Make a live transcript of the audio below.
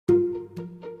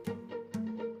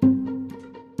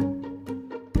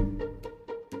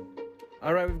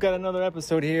All right, we've got another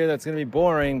episode here that's going to be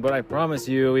boring, but I promise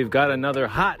you we've got another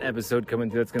hot episode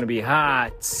coming through that's going to be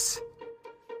hot.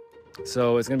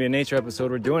 So it's going to be a nature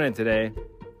episode. We're doing it today.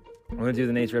 We're going to do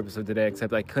the nature episode today,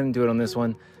 except I couldn't do it on this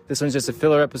one. This one's just a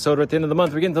filler episode at the end of the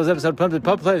month. We're getting those episodes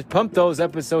pump those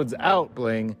episodes out,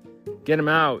 Bling. Get them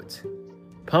out.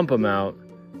 Pump them out.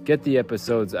 Get the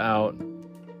episodes out.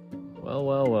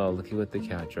 Well, looky what the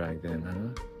cat dragged in, huh?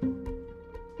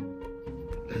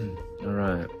 All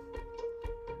right.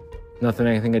 Nothing,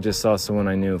 I think I just saw someone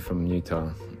I knew from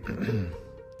Utah.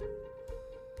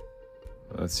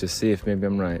 Let's just see if maybe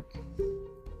I'm right.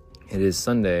 It is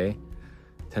Sunday,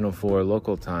 10:04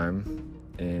 local time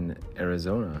in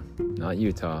Arizona, not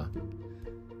Utah.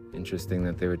 Interesting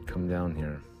that they would come down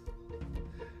here.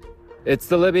 It's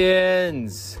the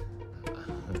Libyans!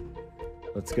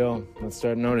 Let's go. Let's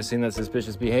start noticing that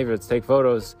suspicious behavior. Let's take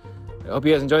photos. I hope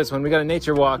you guys enjoy this one. We got a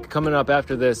nature walk coming up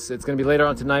after this. It's going to be later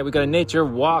on tonight. We got a nature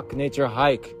walk, nature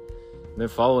hike. They're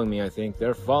following me, I think.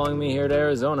 They're following me here to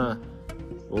Arizona.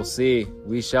 We'll see.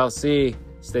 We shall see.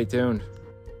 Stay tuned.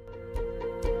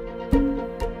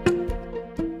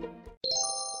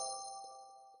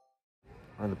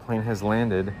 All right, the plane has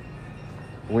landed.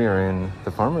 We are in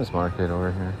the farmer's market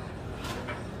over here.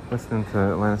 Listening to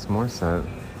Alanis Morissette.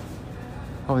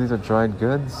 Oh, these are dried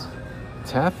goods.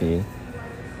 Taffy.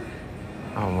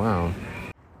 Oh, wow.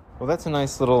 Well, that's a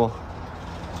nice little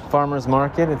farmer's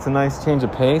market. It's a nice change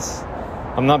of pace.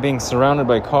 I'm not being surrounded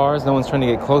by cars. No one's trying to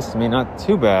get close to me. Not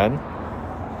too bad.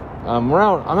 I'm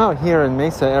out here in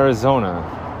Mesa, Arizona.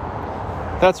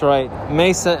 That's right,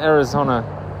 Mesa, Arizona.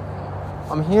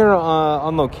 I'm here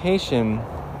on location.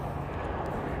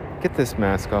 Get this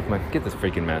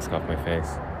freaking mask off my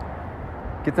face.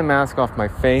 Get the mask off my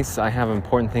face. I have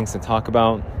important things to talk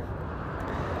about.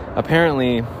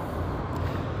 Apparently,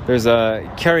 there's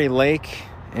Carrie Lake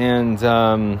and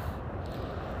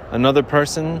another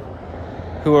person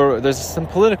there's some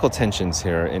political tensions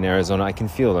here in Arizona. I can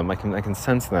feel them. I can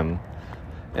sense them.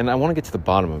 And I want to get to the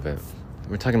bottom of it.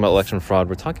 We're talking about election fraud.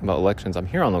 We're talking about elections. I'm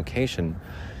here on location.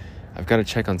 I've got to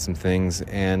check on some things.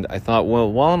 And I thought,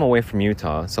 well, while I'm away from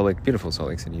Utah, beautiful Salt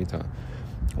Lake City, Utah,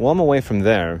 while I'm away from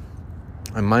there,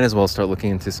 I might as well start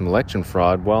looking into some election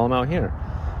fraud while I'm out here.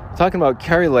 I'm talking about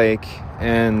Carrie Lake,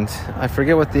 and I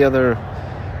forget what the other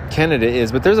candidate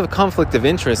is, but there's a conflict of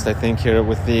interest, I think, here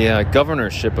with the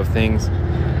governorship of things.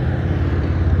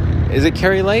 Is it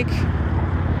Carrie Lake?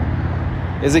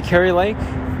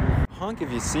 Honk if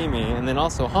you see me, and then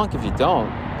also honk if you don't.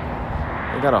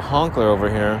 I got a honkler over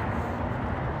here.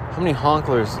 How many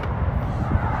honklers?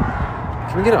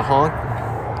 Can we get a honk?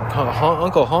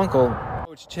 Uncle Honkle.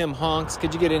 Coach Tim Honks,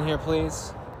 could you get in here,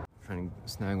 please? I'm trying to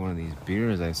snag one of these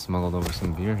beers. I smuggled over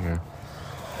some beer here.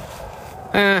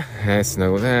 I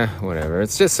snuggled, whatever.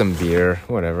 It's just some beer.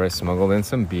 Whatever, I smuggled in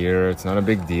some beer. It's not a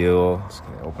big deal. Just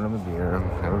gonna open up a beer,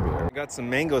 have a beer. I got some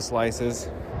mango slices.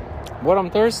 What, I'm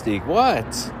thirsty.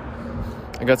 What?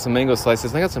 I got some mango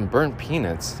slices. I got some burnt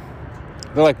peanuts.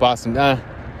 They're like Boston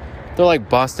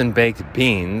baked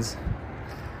beans,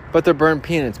 but they're burnt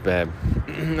peanuts, babe.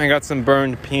 I got some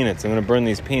burned peanuts. I'm gonna burn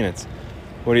these peanuts.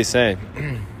 What do you say?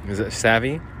 Is it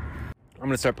savvy? I'm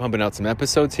gonna start pumping out some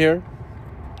episodes here.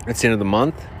 It's the end of the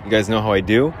month. You guys know how I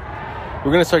do.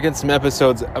 We're gonna start getting some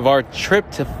episodes of our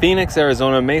trip to Phoenix,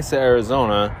 Arizona, Mesa,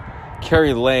 Arizona,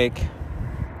 Carrie Lake,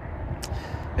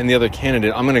 and the other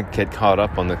candidate. I'm gonna get caught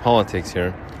up on the politics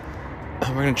here.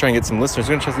 We're gonna try and get some listeners.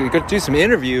 We're gonna try to do some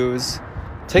interviews.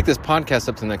 Take this podcast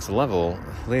up to the next level.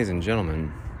 Ladies and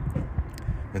gentlemen,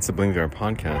 it's the Bling VR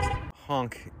podcast.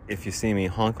 Honk if you see me,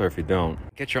 honkler if you don't.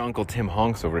 Get your Uncle Tim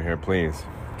Honks over here, please.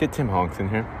 Get Tim Honks in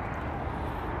here.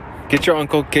 Get your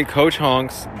uncle, get Coach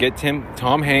Honks, get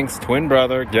Tom Hanks' twin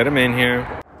brother, get him in here.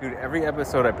 Dude, every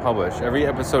episode I publish, every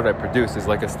episode I produce is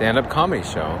like a stand-up comedy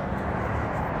show.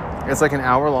 It's like an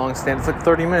hour-long it's like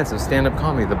 30 minutes of stand-up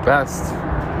comedy, the best.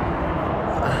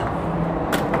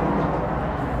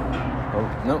 Oh,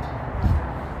 no.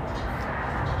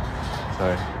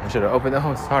 Sorry, I should have opened.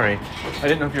 Oh, sorry. I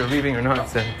didn't know if you were leaving or not.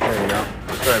 So, there you go.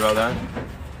 Sorry about that.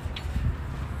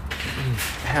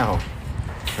 Ow.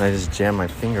 And I just jammed my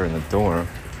finger in the door.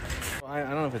 I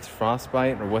don't know if it's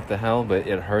frostbite or what the hell, but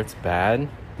it hurts bad.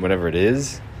 Whatever it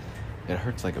is, it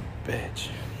hurts like a bitch.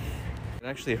 It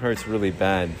actually hurts really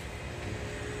bad.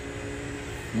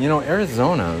 You know,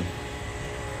 Arizona,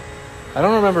 I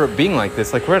don't remember it being like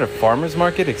this. Like, we're at a farmer's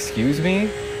market, excuse me?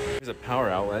 There's a power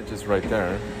outlet just right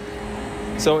there.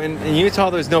 So in Utah,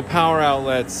 there's no power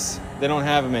outlets. They don't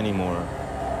have them anymore.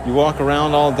 You walk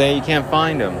around all day, you can't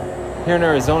find them. Here in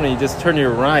Arizona, you just turn to your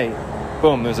right,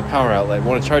 boom, there's a power outlet.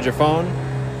 Want to charge your phone?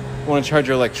 want to charge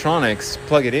your electronics,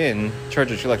 plug it in, charge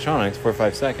your electronics for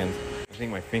 5 seconds. I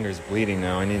think my finger's bleeding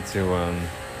now. I need to, I'm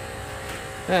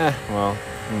going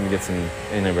to get some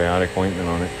antibiotic ointment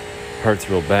on it. Hurts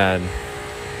real bad.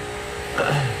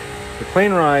 The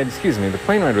plane ride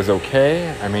was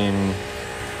okay. I mean,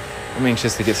 I'm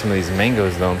anxious to get some of these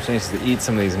mangoes, though. I'm anxious to eat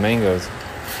some of these mangoes.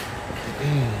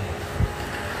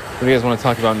 What do you guys want to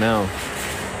talk about now?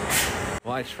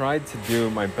 Well, I tried to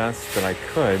do my best that I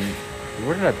could.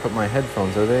 Where did I put my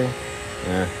headphones? Are they?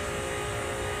 Yeah.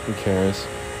 Who cares?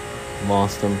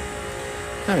 Lost them.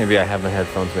 Maybe I have my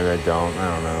headphones, maybe I don't.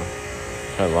 I don't know.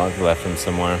 Probably left them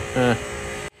somewhere.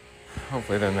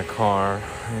 Hopefully they're in the car.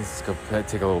 Let's go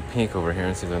take a little peek over here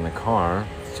and see if they're in the car.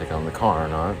 Let's check out in the car or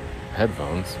not.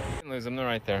 Headphones. Didn't lose them. They're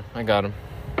right there. I got them.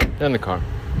 They're in the car.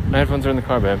 My headphones are in the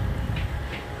car, babe.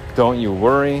 Don't you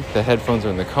worry. The headphones are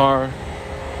in the car.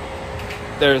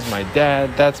 There's my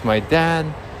dad. That's my dad.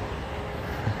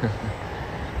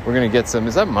 We're going to get some...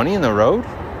 Is that money in the road?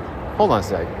 Hold on a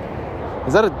sec.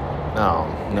 Is that a...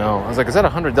 Oh, no. I was like, is that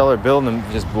 $100 bill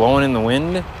and just blowing in the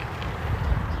wind?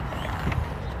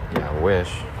 Yeah, I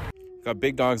wish. Got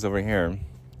big dogs over here.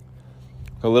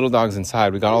 Got little dogs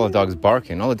inside. We got all the dogs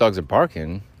barking. All the dogs are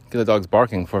barking. Get the dogs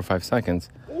barking for 5 seconds.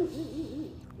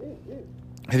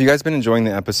 Have you guys been enjoying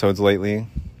the episodes lately?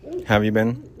 Have you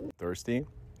been? Thirsty?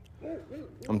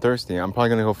 I'm thirsty. I'm probably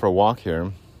going to go for a walk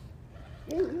here.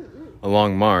 A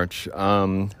long march. Where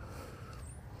am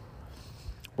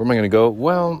I going to go?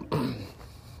 Well,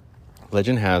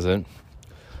 legend freaking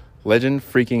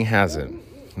has it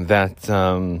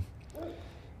that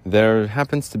there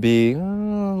happens to be a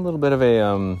little bit of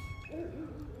a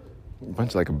bunch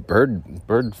of like a bird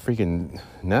freaking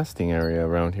nesting area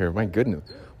around here. My goodness.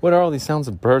 What are all these sounds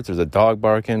of birds? There's a dog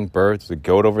barking, birds, there's a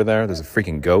goat over there. There's a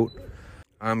freaking goat.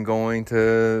 I'm going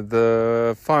to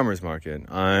the farmer's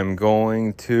market. I'm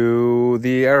going to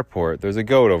the airport. There's a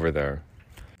goat over there.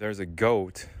 There's a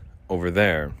goat over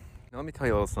there. Now, let me tell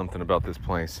you a little something about this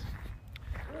place.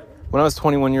 When I was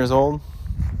 21 years old,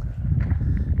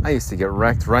 I used to get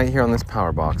wrecked right here on this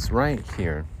power box, right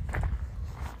here.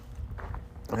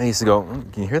 I used to go,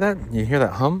 can you hear that? You hear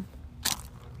that hum?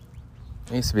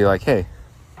 I used to be like, hey,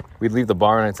 we'd leave the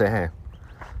bar and I'd say, hey,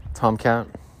 Tomcat,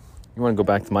 you want to go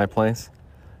back to my place?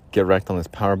 Get wrecked on this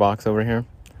power box over here?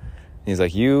 And he's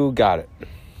like, you got it.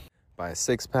 Buy a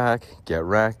 6-pack, get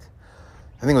wrecked.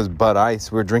 I think it was Bud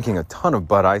Ice. We were drinking a ton of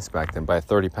Bud Ice back then. Buy a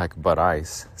 30-pack of Bud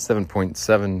Ice.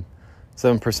 7%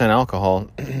 alcohol.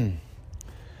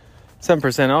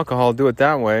 7% alcohol, do it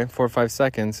that way, 4 or 5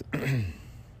 seconds.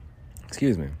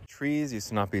 Excuse me. Trees used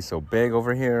to not be so big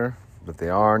over here, but they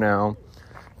are now.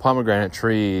 Pomegranate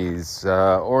trees,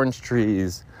 orange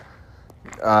trees,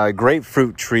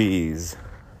 grapefruit trees.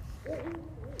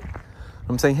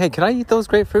 I'm saying, hey, can I eat those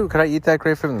grapefruit? Could I eat that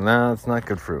grapefruit? No, it's not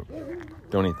good fruit.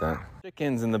 Don't eat that.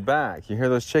 Chickens in the back. You hear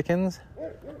those chickens?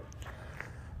 We're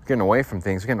getting away from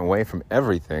things. We're getting away from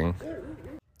everything.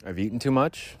 I've eaten too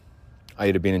much. I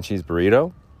ate a bean and cheese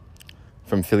burrito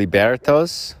from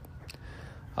Filiberto's.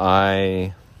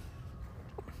 I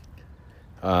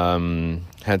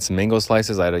had some mango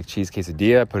slices. I had a cheese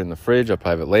quesadilla. I put it in the fridge. I'll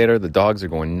probably have it later. The dogs are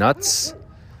going nuts.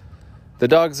 The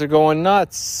dogs are going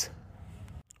nuts.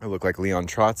 I look like Leon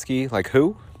Trotsky. Like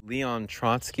who? Leon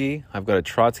Trotsky. I've got a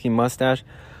Trotsky mustache.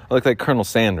 I look like Colonel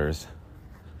Sanders.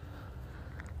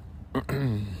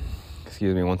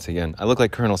 Excuse me once again. I look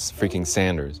like Colonel freaking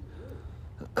Sanders.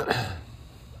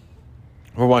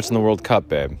 We're watching the World Cup,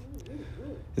 babe.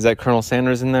 Is that Colonel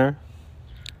Sanders in there?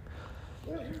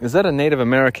 Is that a Native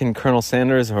American Colonel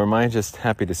Sanders, or am I just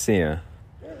happy to see you?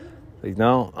 Like,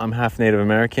 no, I'm half Native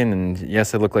American, and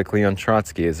yes, I look like Leon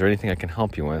Trotsky. Is there anything I can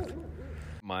help you with?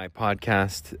 My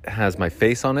podcast has my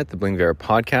face on it. The Bling Vera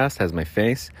podcast has my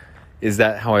face. Is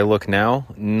that how I look now?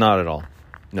 Not at all.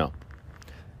 No.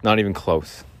 Not even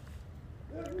close.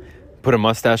 Put a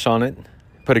mustache on it.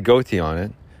 Put a goatee on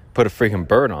it. Put a freaking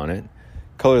bird on it.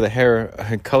 Color the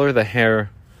hair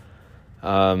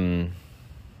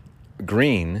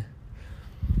green.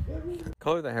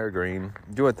 Color the hair green.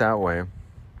 Do it that way.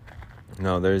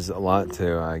 No, there's a lot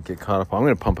to get caught up on. I'm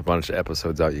going to pump a bunch of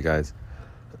episodes out, you guys.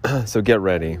 So get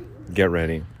ready. Get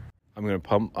ready. I'm going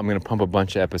to pump a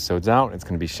bunch of episodes out. It's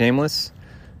going to be shameless.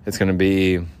 It's going to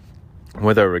be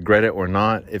whether I regret it or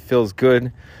not. It feels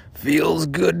good. Feels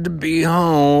good to be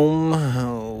home.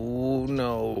 Oh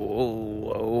no.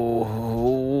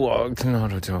 Ogden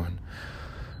Auto Towing.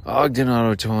 Ogden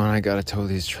Auto Towing. I got to tow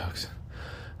these trucks.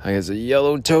 I guess a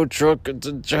yellow tow truck. It's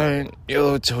a giant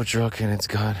yellow tow truck, and it's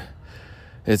got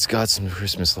some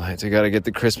Christmas lights. I got to get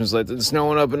the Christmas lights. It's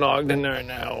snowing up in Ogden right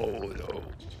now.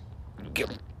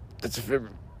 That's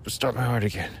Start my heart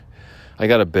again. I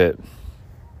got a bit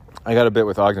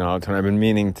with Ogden Autotone. I've been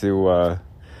meaning to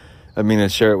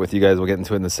share it with you guys. We'll get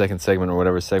into it in the second segment or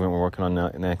whatever segment we're working on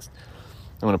next.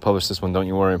 I'm going to publish this one, don't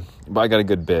you worry. But I got a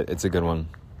good bit. It's a good one.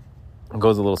 It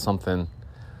goes a little something.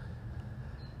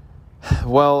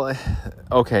 Well,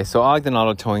 okay, so Ogden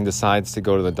Auto Towing decides to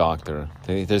go to the doctor.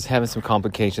 There's having some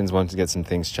complications, wants to get some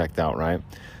things checked out, right?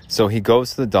 So he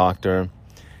goes to the doctor, and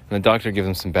the doctor gives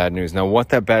him some bad news. Now, what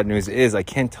that bad news is, I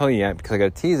can't tell you yet because I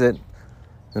got to tease it in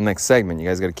the next segment. You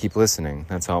guys got to keep listening.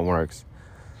 That's how it works.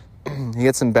 He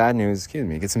gets some bad news,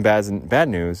 he gets some bad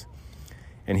news,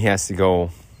 and he has to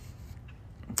go,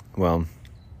 well,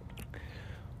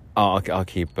 I'll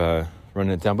keep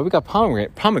running it down. But we got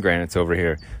pomegranates over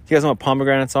here. Do you guys know what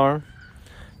pomegranates are?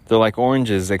 They're like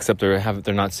oranges, except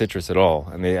they're not citrus at all,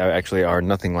 and they actually are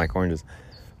nothing like oranges.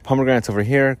 Pomegranates over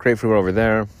here, grapefruit over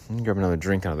there. Let me grab another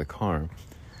drink out of the car,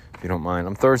 if you don't mind.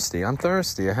 I'm thirsty. I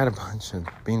had a bunch of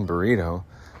freaking burrito,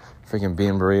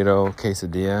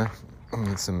 quesadilla,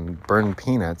 some burned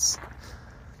peanuts,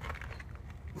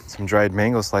 some dried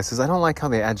mango slices. I don't like how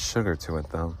they add sugar to it,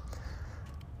 though.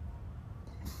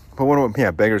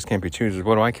 But beggars can't be choosers.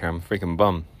 What do I care? I'm a freaking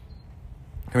bum.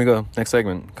 Here we go. Next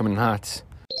segment. Coming in hot.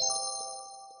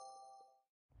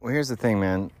 Well, here's the thing,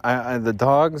 man. The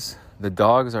dogs are the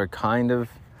dogs are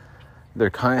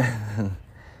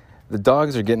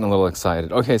getting a little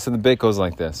excited. Okay, so the bit goes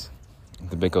like this.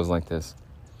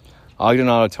 Ogden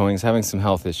Auto Towing is having some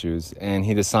health issues, and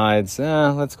he decides,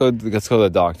 let's go to the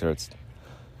doctor.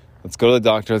 Let's go to the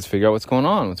doctor. Let's figure out what's going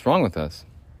on. What's wrong with us?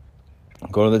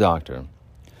 Go to the doctor.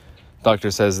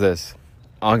 Doctor says this,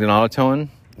 Ogden Auto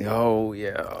Towing? Oh,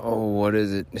 yeah. Oh, what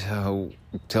is it? Oh,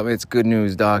 tell me it's good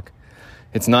news, Doc.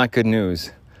 It's not good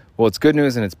news. Well, it's good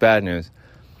news and it's bad news.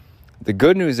 The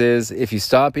good news is if you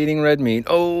stop eating red meat,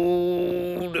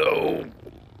 oh, no.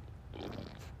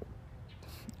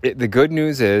 The good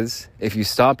news is if you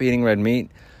stop eating red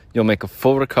meat, you'll make a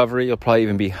full recovery. You'll probably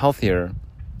even be healthier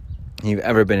than you've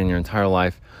ever been in your entire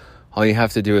life. All you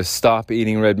have to do is stop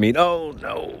eating red meat. Oh,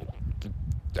 no.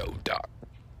 No, Doc.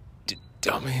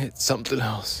 Tell me it's something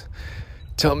else.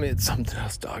 Tell me it's something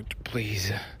else, Doctor,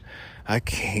 please. I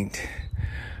can't.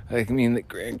 I mean, the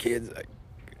grandkids,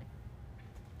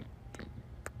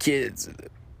 kids,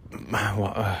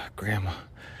 my grandma,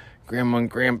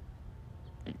 and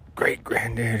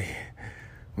great-granddaddy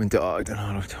went to Ogden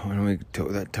Auto Towing, and we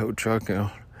towed that tow truck,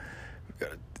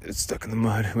 it's stuck in the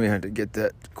mud. We had to get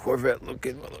that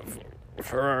Corvette-looking,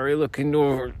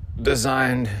 Ferrari-looking,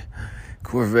 designed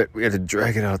Corvette. We had to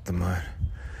drag it out the mud.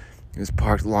 It was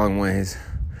parked long ways.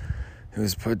 It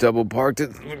was double parked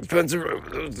at Spencer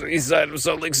Road, the east side of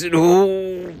Salt Lake City.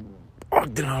 Oh,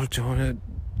 Ogden Auto Towing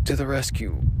to the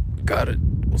rescue. Got it.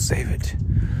 We'll save it.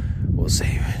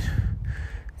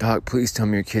 Doc, please tell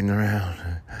me you're kidding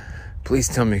around.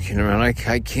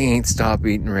 I can't stop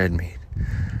eating red meat.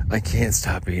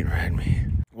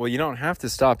 Well, you don't have to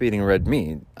stop eating red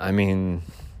meat. I mean,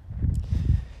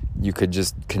 you could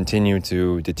just continue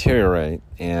to deteriorate,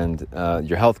 and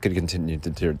your health could continue to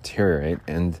deteriorate,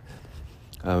 and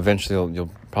eventually you'll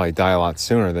probably die a lot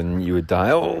sooner than you would die.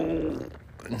 Oh,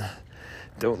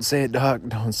 don't say it, Doc.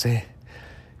 Don't say it.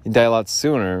 You die a lot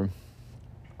sooner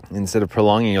instead of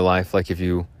prolonging your life, like if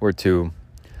you were to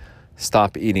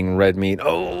stop eating red meat.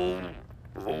 Oh,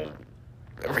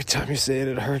 every time you say it,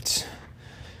 it hurts.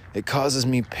 It causes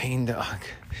me pain, Doc.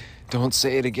 Don't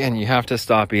say it again. You have to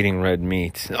stop eating red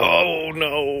meat. Oh,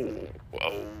 no.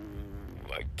 Oh,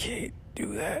 I can't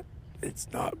do that. It's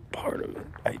not part of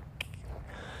it.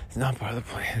 It's not part of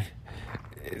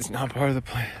the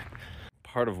plan.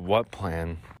 Part of what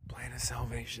plan? Plan of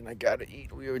salvation. I gotta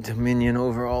eat. We are dominion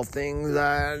over all things.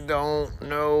 I don't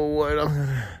know what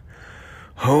I'm...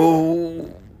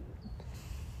 Oh.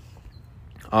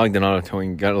 Ogden Auto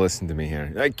Towing, you gotta listen to me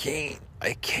here. I can't.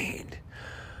 I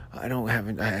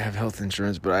have health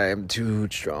insurance, but I am too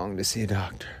strong to see a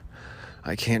doctor.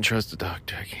 I can't trust the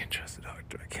doctor.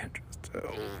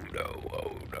 Oh,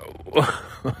 no.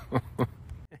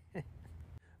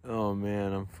 Oh,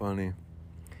 man, I'm funny.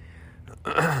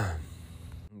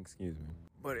 Excuse me.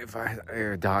 But if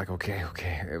Doc, okay.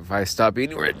 If I stop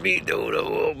eating red meat,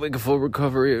 I'll make a full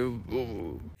recovery.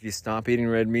 If you stop eating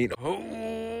red meat, oh,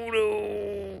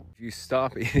 no. If you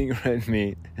stop eating red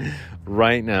meat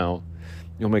right now,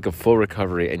 you'll make a full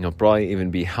recovery, and you'll probably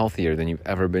even be healthier than you've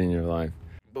ever been in your life.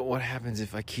 But what happens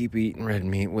if I keep eating red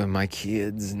meat with my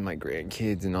kids and my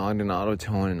grandkids and Ogden Auto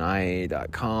Towing and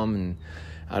IA.com and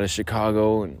out of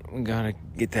Chicago, and we gotta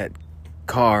get that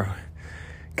car,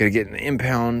 gotta get an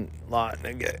impound lot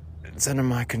and get it's under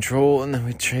my control, and then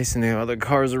we're chasing the other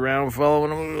cars around, following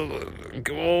them.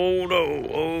 Oh no,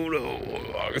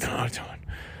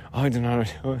 Ogden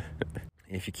Auto.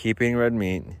 If you keep eating red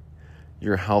meat,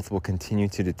 your health will continue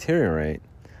to deteriorate.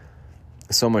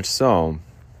 So much so,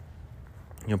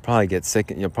 you'll probably get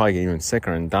sick. You'll probably get even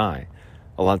sicker and die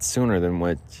a lot sooner than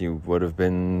what you would have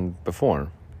been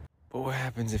before. But what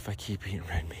happens if I keep eating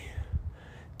red meat?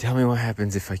 Tell me what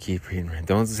happens if I keep eating red.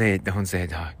 Don't say it,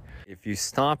 dog. If you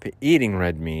stop eating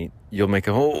red meat, you'll make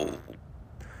a hole.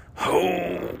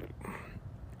 Can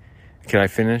I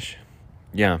finish?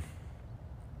 Yeah.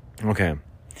 Okay.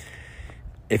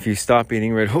 If you stop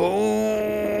eating red, no,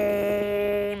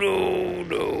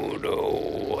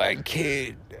 I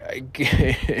can't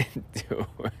do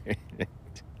it.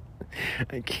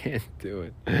 I can't do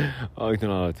it.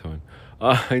 Ogden Auto-Tone.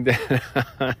 I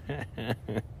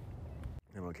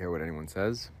don't care what anyone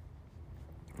says.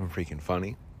 I'm freaking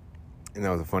funny. And that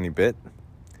was a funny bit.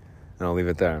 And I'll leave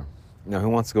it there. Now, who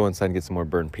wants to go inside and get some more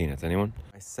burnt peanuts? Anyone?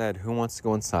 I said, who wants to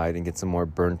go inside and get some more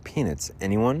burnt peanuts?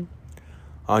 Anyone?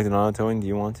 Ogden Auto-Tone, do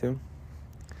you want to?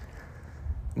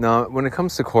 Now, when it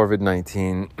comes to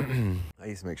COVID-19, I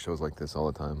used to make shows like this all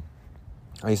the time.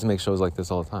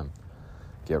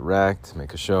 Get wrecked,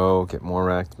 make a show, get more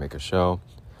wrecked, make a show.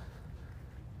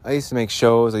 I used to make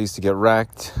shows, I used to get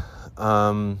wrecked.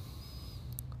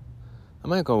 I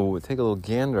might go take a little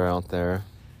gander out there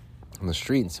on the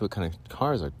street and see what kind of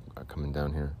cars are coming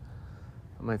down here.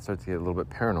 I might start to get a little bit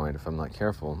paranoid if I'm not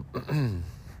careful.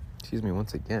 Excuse me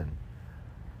once again.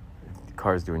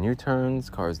 Cars doing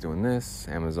U-turns, cars doing this,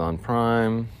 Amazon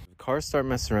Prime. If cars start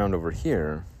messing around over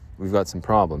here, we've got some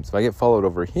problems. If I get followed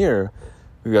over here,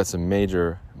 we've got some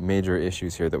major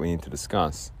issues here that we need to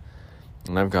discuss.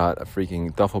 And I've got a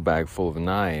freaking duffel bag full of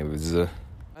knives.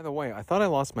 By the way, I thought I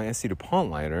lost my SC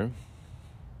DuPont lighter,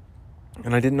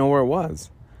 and I didn't know where it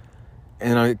was.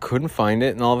 And I couldn't find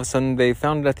it, and all of a sudden they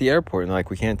found it at the airport, and they're like,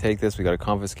 we can't take this, we got to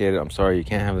confiscate it, I'm sorry, you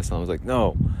can't have this. And I was like,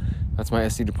 no, that's my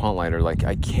SC DuPont lighter. Like,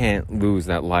 I can't lose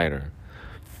that lighter.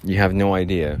 You have no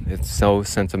idea. It's so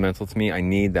sentimental to me. I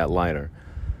need that lighter.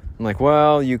 I'm like,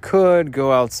 well, you could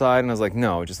go outside. And I was like,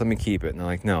 no, just let me keep it. And they're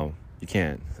like, no, you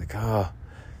can't. It's like,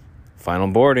 final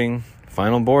boarding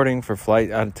for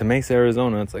flight out to Mesa,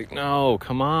 Arizona. It's like, no,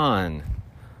 come on.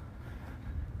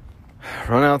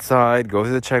 Run outside, go to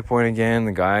the checkpoint again.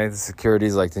 The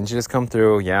security's like, didn't you just come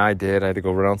through? Yeah, I did. I had to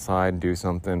go run outside and do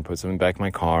something, put something back in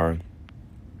my car.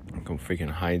 Go freaking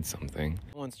hide something.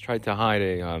 I once tried to hide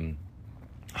a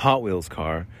Hot Wheels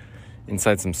car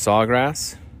inside some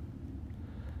sawgrass.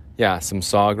 Yeah, some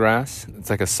sawgrass. It's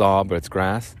like a saw, but it's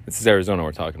grass. This is Arizona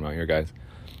we're talking about here, guys.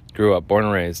 Grew up, born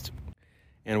and raised.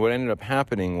 And what ended up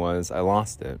happening was I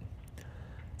lost it.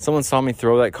 Someone saw me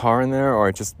throw that car in there, or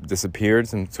it just disappeared,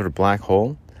 some sort of black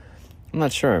hole. I'm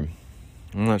not sure.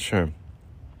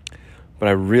 But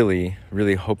I really,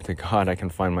 really hope to God I can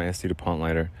find my SC DuPont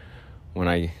lighter when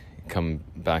I come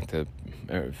back to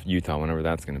Utah, whenever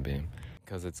that's going to be.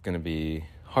 Because it's going to be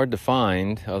hard to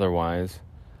find otherwise.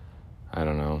 I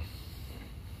don't know.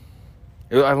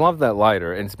 I love that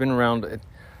lighter, and it's been around.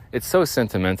 It's so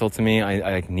sentimental to me.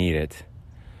 I need it.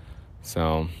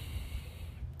 So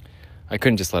I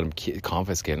couldn't just let him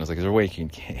confiscate it. I was like, is there a way you can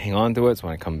hang on to it so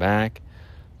when I come back?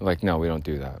 They're like, no, we don't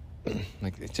do that.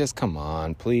 Like, just come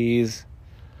on, please.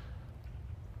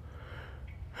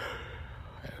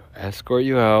 Escort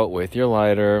you out with your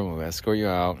lighter. We'll escort you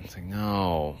out. It's like,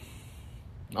 no.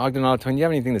 Ogden Auto-Tone, do you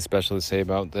have anything special to say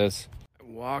about this?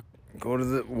 Walk. No.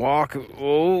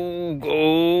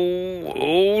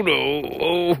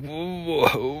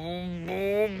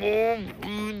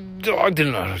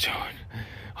 Ogden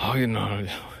Auto-Tone.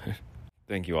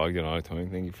 Thank you, Ogden Auto-Tone.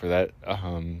 Thank you for that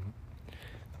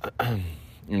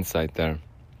insight there.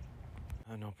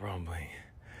 No problem.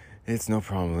 It's no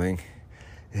problem.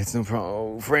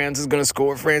 Oh, France is gonna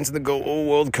score. France in the goal. Oh,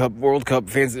 World Cup.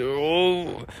 France.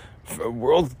 Oh,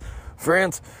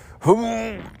 France.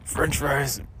 Oh, French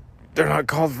fries. They're not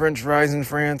called French fries in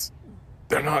France.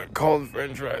 France.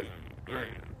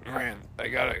 I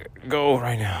gotta go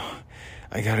right now.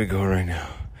 I gotta go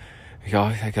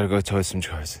tow some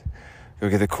cars. Go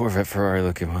get the Corvette Ferrari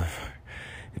looking motherfucker.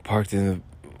 He parked in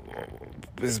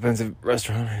the expensive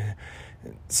restaurant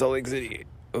in Salt Lake City.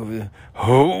 Over there.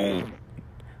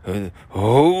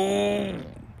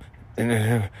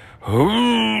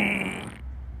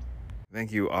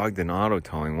 Thank you, Ogden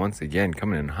Auto-Tone, once again,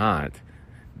 coming in hot.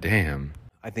 Damn.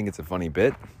 I think it's a funny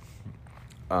bit.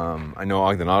 I know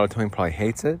Ogden Auto-Tone probably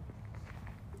hates it,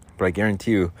 but I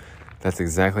guarantee you that's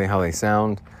exactly how they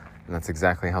sound, and that's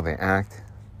exactly how they act.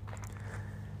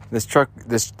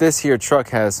 This here truck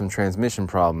has some transmission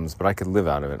problems, but I could live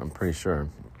out of it, I'm pretty sure.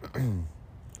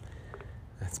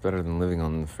 It's better than living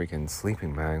on the freaking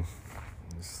sleeping bag.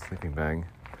 Sleeping bag.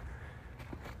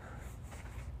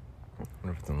 I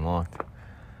wonder if it's unlocked.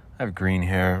 I have green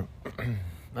hair.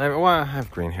 I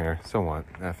have green hair. So what?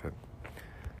 F it.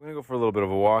 I'm going to go for a little bit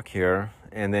of a walk here.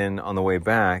 And then on the way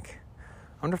back,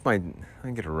 I wonder if I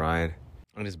can get a ride.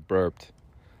 I just burped.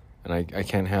 And I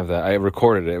can't have that. I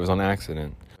recorded it. It was on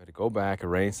accident. I had to go back,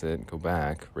 erase it, go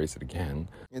back, erase it again.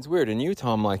 It's weird. In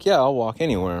Utah, I'm like, yeah, I'll walk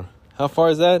anywhere. How far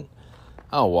is that?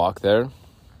 I'll walk there.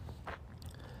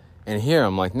 And here,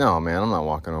 I'm like, no, man, I'm not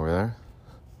walking over there.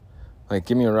 Like,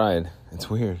 give me a ride. It's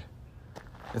weird.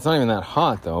 It's not even that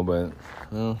hot, though, but,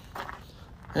 well,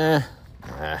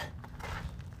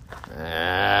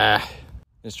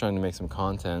 just trying to make some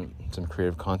content, some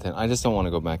creative content. I just don't want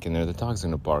to go back in there. The dog's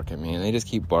going to bark at me, and they just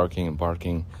keep barking and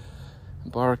barking.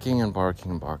 Barking and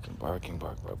barking and barking, barking,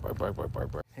 bark.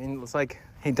 And it's like,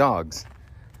 hey, dogs,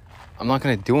 I'm not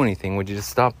going to do anything. Would you just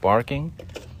stop barking?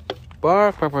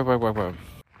 Bark.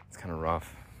 It's kind of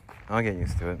rough. I'll get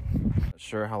used to it. Not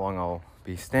sure how long I'll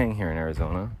be staying here in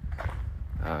Arizona.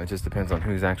 It just depends on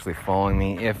who's actually following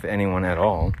me, if anyone at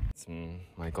all.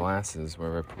 My glasses,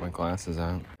 wherever I put my glasses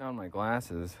at. Found my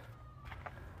glasses.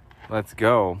 Let's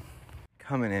go.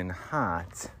 Coming in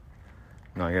hot.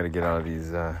 No, I gotta get out of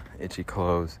these itchy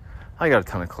clothes. I got a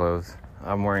ton of clothes.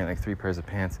 I'm wearing like 3 pairs of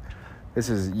pants. This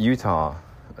is Utah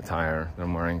attire that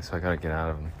I'm wearing, so I gotta get out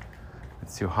of them.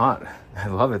 It's too hot. I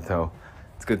love it though.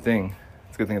 It's a good thing.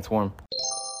 It's a good thing it's warm.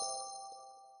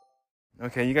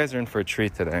 Okay, you guys are in for a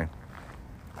treat today.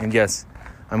 And yes,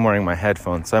 I'm wearing my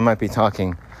headphones, so I might be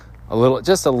talking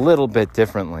just a little bit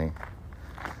differently.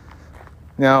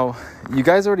 Now, you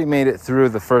guys already made it through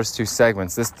the first 2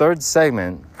 segments. This third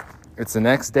segment, it's the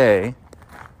next day.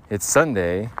 It's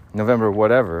Sunday, November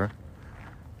whatever,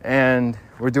 and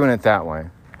we're doing it that way.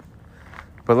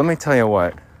 But let me tell you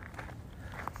what.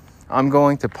 I'm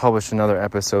going to publish another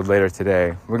episode later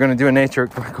today. We're going to do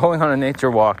we're going on a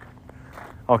nature walk.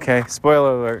 Okay,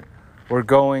 spoiler alert. We're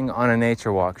going on a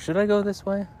nature walk. Should I go this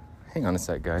way? Hang on a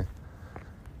sec, guys.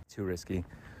 Too risky.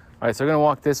 All right, so we're going to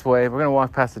walk this way. We're going to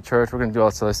walk past the church. We're going to do all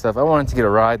this other stuff. I wanted to get a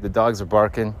ride. The dogs are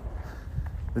barking.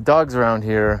 The dogs around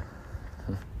here.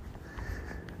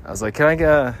 I was like, can I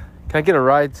get a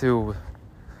ride to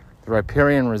the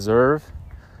Riparian Reserve?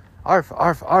 Arf,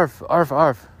 arf, arf, arf,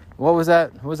 arf. What was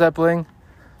that? What was that, Bling?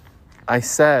 I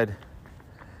said,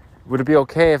 would it be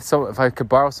okay if I could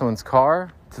borrow someone's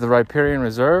car to the Riparian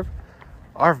Reserve?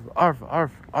 Arf, arf,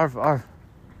 arf, arf, arf.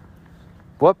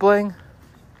 What, Bling?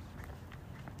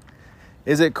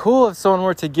 Is it cool if someone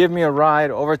were to give me a ride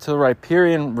over to the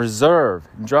Riparian Reserve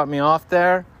and drop me off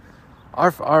there?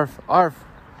 Arf, arf, arf,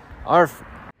 arf,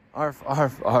 arf,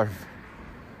 arf, arf.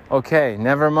 Okay,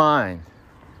 never mind.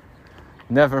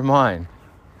 Never mind.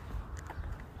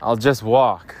 I'll just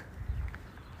walk.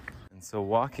 And so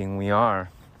walking we are.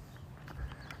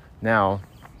 Now,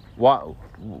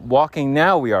 walking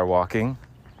now we are walking.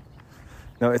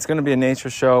 No, it's going to be a nature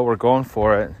show. We're going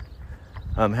for it.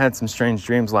 Had some strange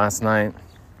dreams last night.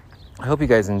 I hope you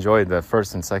guys enjoyed the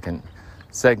first and second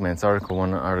segments, Article 1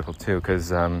 and Article 2, because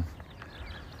they're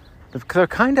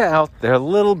kind of out there. They're a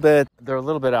little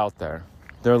bit out there.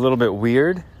 They're a little bit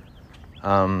weird.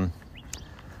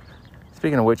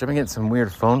 Speaking of which, I've been getting some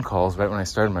weird phone calls right when I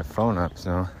started my phone up,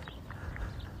 so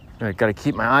I got to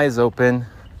keep my eyes open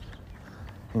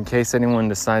in case anyone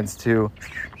decides to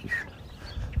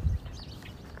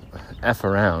F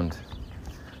around.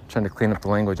 I'm trying to clean up the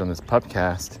language on this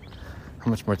pupcast. How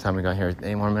much more time we got here?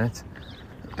 8 more minutes?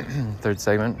 Third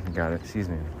segment? Got it. Excuse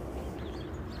me.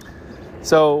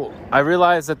 So I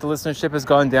realized that the listenership has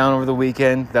gone down over the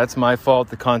weekend. That's my fault.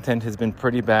 The content has been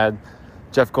pretty bad.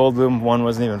 Jeff Goldblum one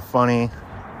wasn't even funny.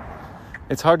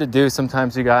 It's hard to do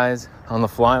sometimes, you guys, on the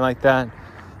fly like that.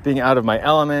 Being out of my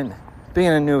element, being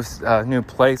in a new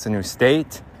place, a new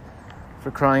state,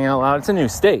 for crying out loud. It's a new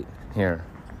state here.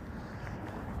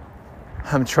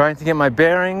 I'm trying to get my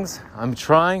bearings. I'm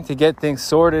trying to get things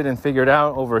sorted and figured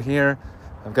out over here.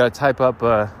 I've got to type up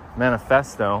a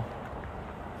manifesto.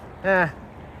 I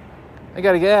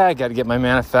gotta get my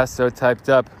manifesto typed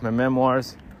up, my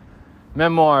memoirs,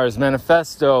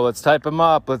 manifesto, let's type them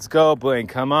up, let's go, Blink,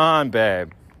 come on,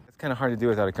 babe. It's kind of hard to do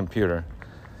without a computer.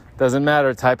 Doesn't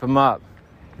matter, type them up.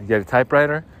 You get a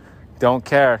typewriter? Don't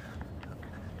care.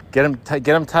 Get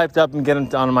them typed up and get them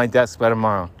on my desk by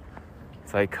tomorrow.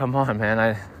 It's like, come on, man,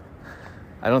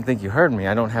 I don't think you heard me,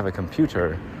 I don't have a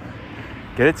computer.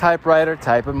 Get a typewriter,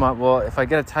 type them up. Well, if I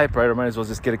get a typewriter, I might as well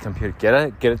just get a computer.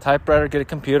 Get a typewriter, get a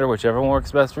computer, whichever one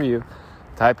works best for you.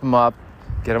 Type them up,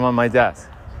 get them on my desk.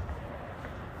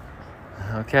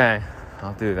 Okay,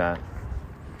 I'll do that.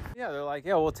 Yeah, they're like,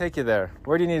 yeah, we'll take you there.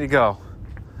 Where do you need to go?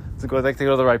 I'd like to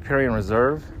go to the Riparian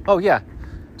Reserve. Oh, yeah.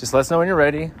 Just let us know when you're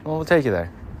ready, and we'll take you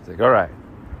there. It's like, all right.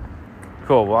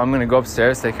 Cool. Well, I'm going to go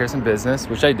upstairs, take care of some business,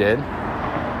 which I did.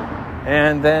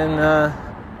 And then,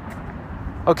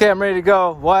 okay, I'm ready to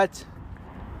go. What?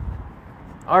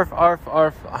 Arf, arf,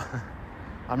 arf.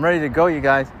 I'm ready to go, you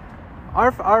guys.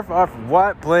 Arf, arf, arf.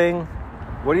 What, Bling?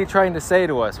 What are you trying to say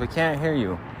to us? We can't hear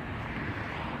you.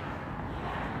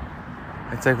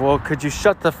 It's like, well, could you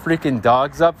shut the freaking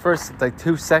dogs up for like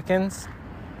 2 seconds?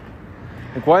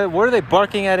 Like, what are they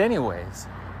barking at anyways?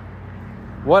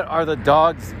 What are the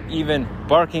dogs even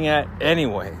barking at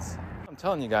anyways? I'm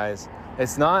telling you guys,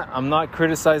 I'm not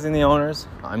criticizing the owners.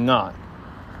 I'm not.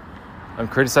 I'm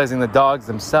criticizing the dogs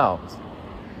themselves.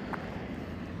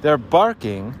 They're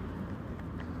barking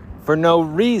for no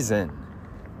reason.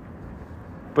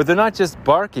 But they're not just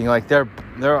barking, like they're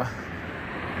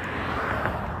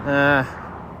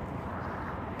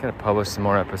gotta publish some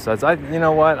more episodes. You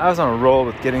know what? I was on a roll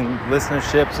with getting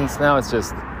listenership, since now it's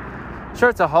just, sure,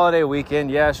 it's a holiday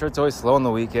weekend. Yeah, sure, it's always slow on the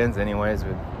weekends anyways,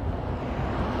 but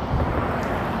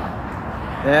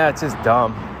yeah, it's just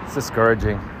dumb. It's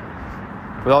discouraging.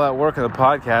 With all that work on the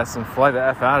podcast, and fly the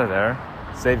F out of there.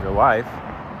 Save your life.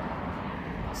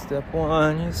 Step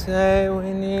one, you say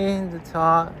we need to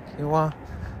talk. You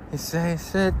say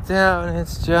sit down,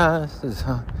 it's just as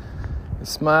hard. You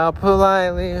smile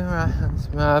politely, right?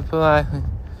 Smile politely.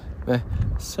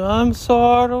 Some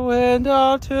sort of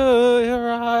window to your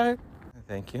right.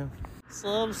 Thank you.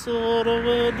 Some sort of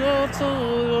window to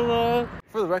your right.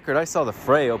 For the record, I saw the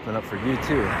Fray open up for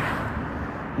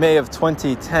U2. May of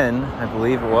 2010, I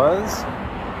believe it was.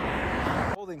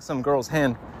 Holding some girl's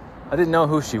hand. I didn't know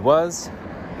who she was.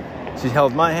 She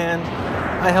held my hand.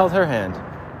 I held her hand.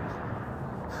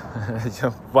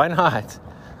 Why not?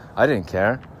 I didn't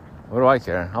care. What do I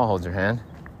care? I'll hold your hand.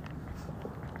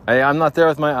 I'm not there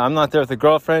with a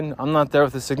girlfriend. I'm not there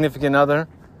with a significant other.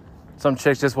 Some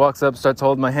chick just walks up, starts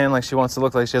holding my hand like she wants to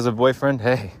look like she has a boyfriend.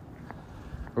 Hey,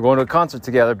 we're going to a concert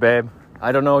together, babe.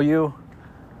 I don't know you.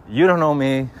 You don't know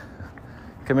me.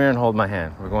 Come here and hold my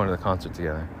hand. We're going to the concert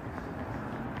together.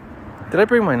 Did I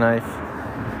bring my knife?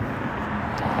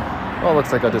 Well, it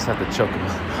looks like I'll just have to choke him.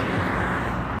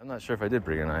 I'm not sure if I did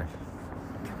bring a knife.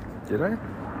 Did I?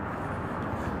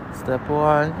 Step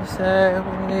one, you say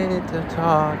we need to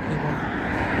talk.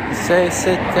 You say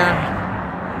sit down.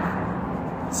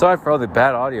 Sorry for all the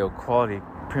bad audio quality,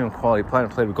 premium quality,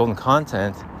 Planet Played with Golden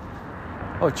content.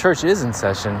 Oh, church is in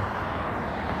session.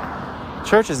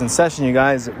 Church is in session, you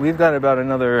guys. We've got about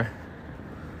another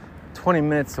 20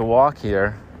 minutes to walk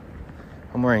here.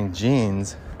 I'm wearing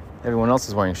jeans. Everyone else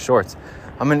is wearing shorts.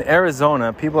 I'm in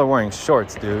Arizona. People are wearing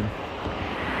shorts, dude.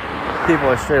 People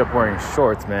are straight up wearing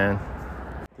shorts, man.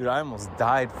 Dude, I almost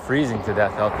died freezing to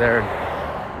death out there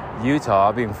in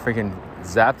Utah, being freaking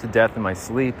zapped to death in my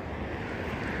sleep,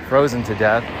 frozen to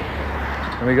death.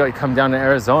 And we got to come down to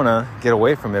Arizona, get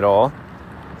away from it all,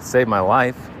 save my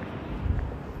life.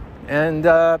 And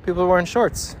people are wearing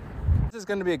shorts. This is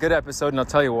going to be a good episode, and I'll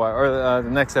tell you why. Or the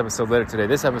next episode later today.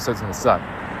 This episode's going to suck.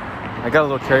 I got a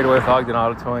little carried away with Ogden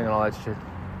auto towing and all that shit.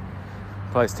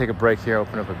 Probably just take a break here,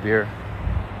 open up a beer.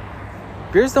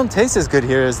 Beers don't taste as good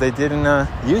here as they did in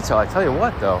Utah. I tell you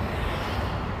what, though.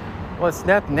 Well, it's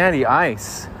Natty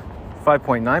Ice,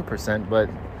 5.9%, but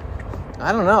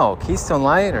I don't know. Keystone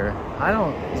Light, or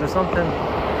is there something?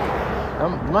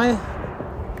 Am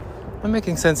I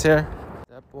making sense here?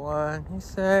 Step one, you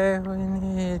say we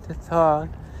need to talk.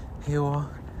 You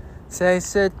won't say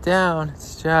sit down,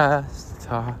 it's just a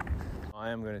talk. I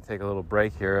am going to take a little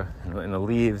break here in the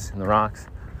leaves, in the rocks,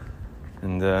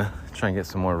 and try and get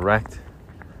some more wrecked.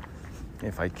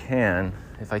 If I can,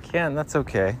 that's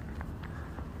okay.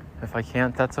 If I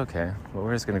can't, that's okay. But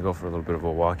we're just going to go for a little bit of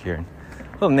a walk here.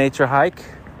 A little nature hike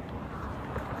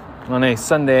on a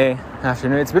Sunday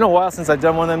afternoon. It's been a while since I've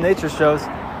done one of them nature shows.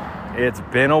 It's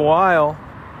been a while.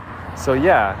 So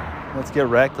yeah, let's get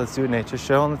wrecked. Let's do a nature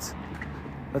show. And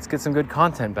let's get some good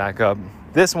content back up.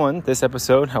 This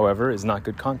episode, however, is not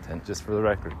good content, just for the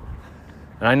record.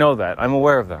 And I know that. I'm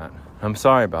aware of that. I'm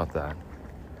sorry about that.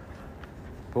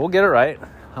 But we'll get it right.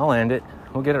 I'll land it.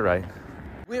 We'll get it right.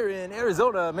 We're in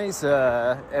Arizona,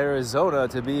 Mesa, Arizona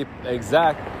to be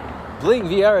exact. Bling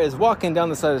Vieira is walking down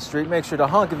the side of the street. Make sure to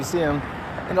honk if you see him.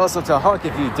 And also to honk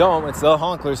if you don't. It's the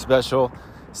Honkler special.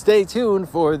 Stay tuned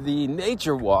for the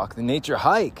nature walk, the nature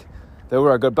hike that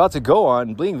we're about to go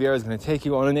on. Bling Vieira is going to take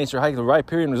you on a nature hike to the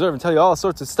Riparian Reserve and tell you all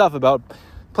sorts of stuff about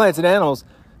plants and animals,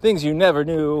 things you never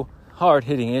knew,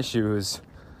 hard-hitting issues.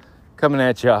 Coming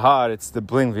at you hot, it's the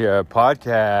Bling Vieira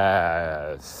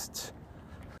podcast.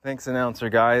 Thanks, announcer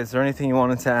guy. Is there anything you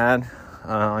wanted to add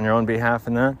on your own behalf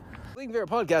in that? League Fair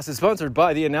Podcast is sponsored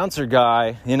by the Announcer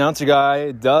Guy. The Announcer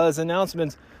Guy does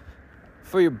announcements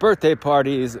for your birthday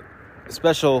parties,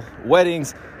 special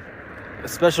weddings,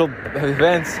 special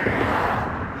events,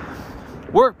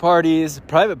 work parties,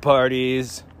 private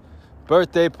parties,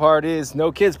 birthday parties,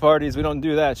 no kids parties. We don't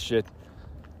do that shit.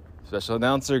 Special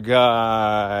Announcer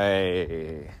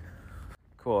Guy.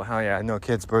 Cool. Hell yeah. No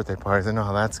kids' birthday parties. I know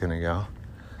how that's going to go.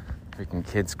 Freaking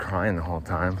kids crying the whole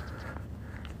time.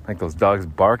 Like those dogs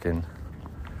barking.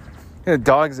 Yeah,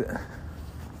 dogs.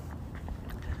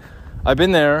 I've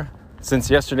been there since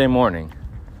yesterday morning.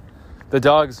 The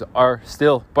dogs are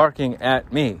still barking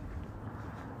at me.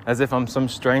 As if I'm some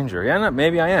stranger. Yeah,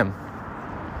 maybe I am.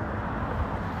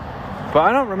 But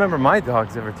I don't remember my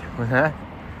dogs ever doing that.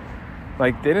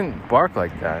 Like, they didn't bark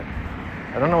like that.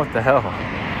 I don't know what the hell.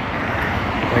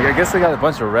 Like, I guess they got a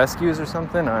bunch of rescues or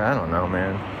something. I don't know,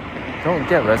 man. Don't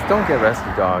get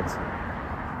rescue dogs.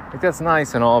 Like, that's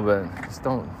nice and all, but just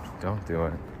don't do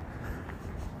it.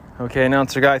 Okay,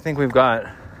 announcer guy, I think we've got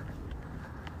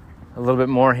a little bit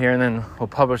more here, and then we'll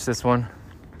publish this one.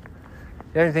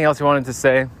 You have anything else you wanted to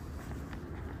say?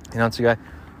 Announcer guy.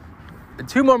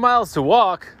 2 more miles to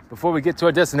walk before we get to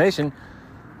our destination.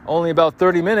 Only about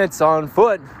 30 minutes on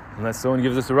foot, unless someone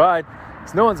gives us a ride.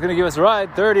 So no one's going to give us a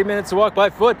ride. 30 minutes to walk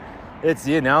by foot. It's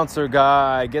the announcer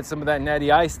guy. Get some of that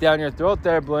natty ice down your throat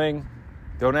there, Bling.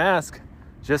 Don't ask.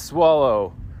 Just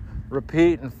swallow.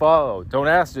 Repeat and follow. Don't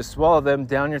ask. Just swallow them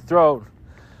down your throat.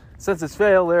 Senses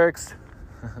fail lyrics.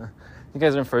 You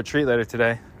guys are in for a treat later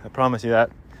today. I promise you that.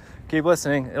 Keep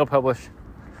listening. It'll publish.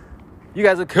 You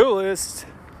guys are coolest.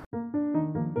 I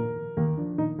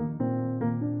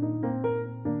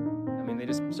mean, they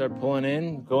just start pulling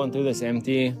in, going through this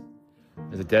empty...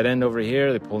 There's a dead end over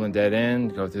here. They pull in a dead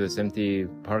end, go through this empty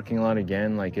parking lot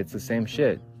again. Like, it's the same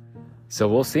shit. So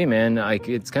we'll see, man. Like,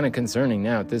 it's kind of concerning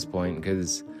now at this point,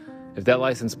 because if that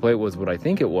license plate was what I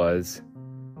think it was,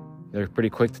 they're pretty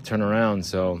quick to turn around.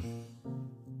 So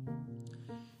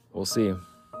we'll see.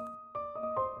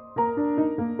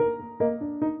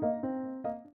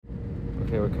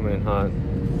 Okay, we're coming in hot.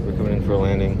 We're coming in for a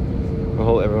landing.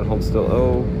 Everyone hold still.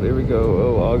 Oh, there we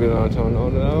go. Oh, Ogden. Oh,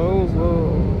 no.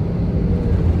 Whoa.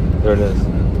 There it is.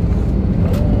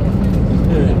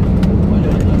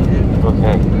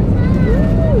 Okay.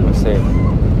 We're safe.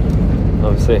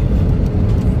 I'm safe.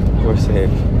 We're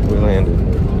safe. We landed.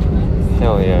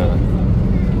 Hell yeah.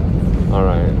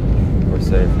 Alright. We're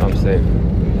safe. I'm safe.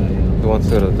 Who wants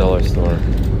to go to the dollar store?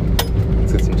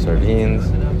 Let's get some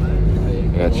sardines.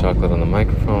 We got chocolate on the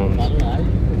microphones.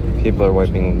 People are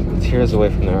wiping tears away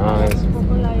from their eyes.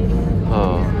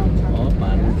 Oh.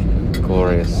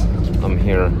 Glorious. I'm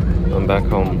here. I'm back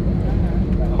home.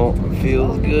 Home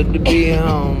feels good to be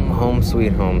home. Home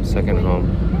sweet home. Second home.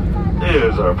 It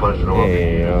is our pleasure to welcome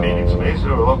you to Phoenix Mesa.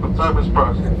 Our local time is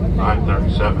approximately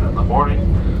 9:37 in the morning.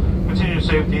 Continue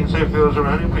safety and safety those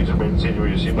around you. Please remain seated where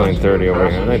you see 9:30 over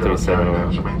here. 9:37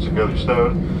 over here. Remain securely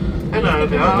stowed. And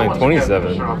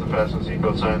 9:27. Turn off the fasten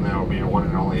seatbelt sign. That will be your one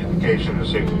and only indication of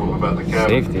safe to move about the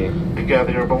cabin. Safety. And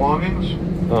gather your belongings.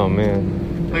 Oh man.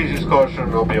 Please use caution.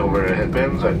 There'll be overhead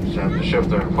bins. I send the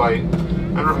shifter in flight.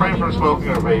 And refrain from smoking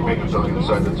or vaping until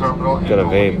inside the terminal. Got a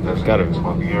vape. Got a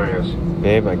smoking areas.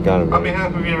 Babe, I got a vape. On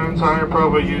behalf of your entire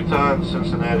Provo, Utah, and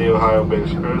Cincinnati,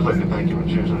 Ohio-based crews, I'd like to thank you for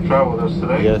choosing to travel with us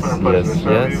today. Yes, it's been a pleasure to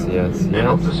serve you. yes. And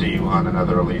hope to see you on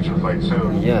another Allegiant flight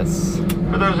soon. Yes.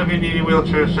 For those of you needing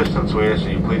wheelchair assistance, we ask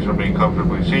that you please remain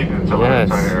comfortably seated until our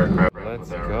entire aircraft. Let's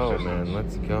go, man.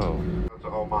 Let's go. To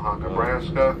Omaha,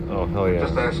 Nebraska. Oh, hell yeah.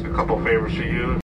 Just ask a couple favors for you.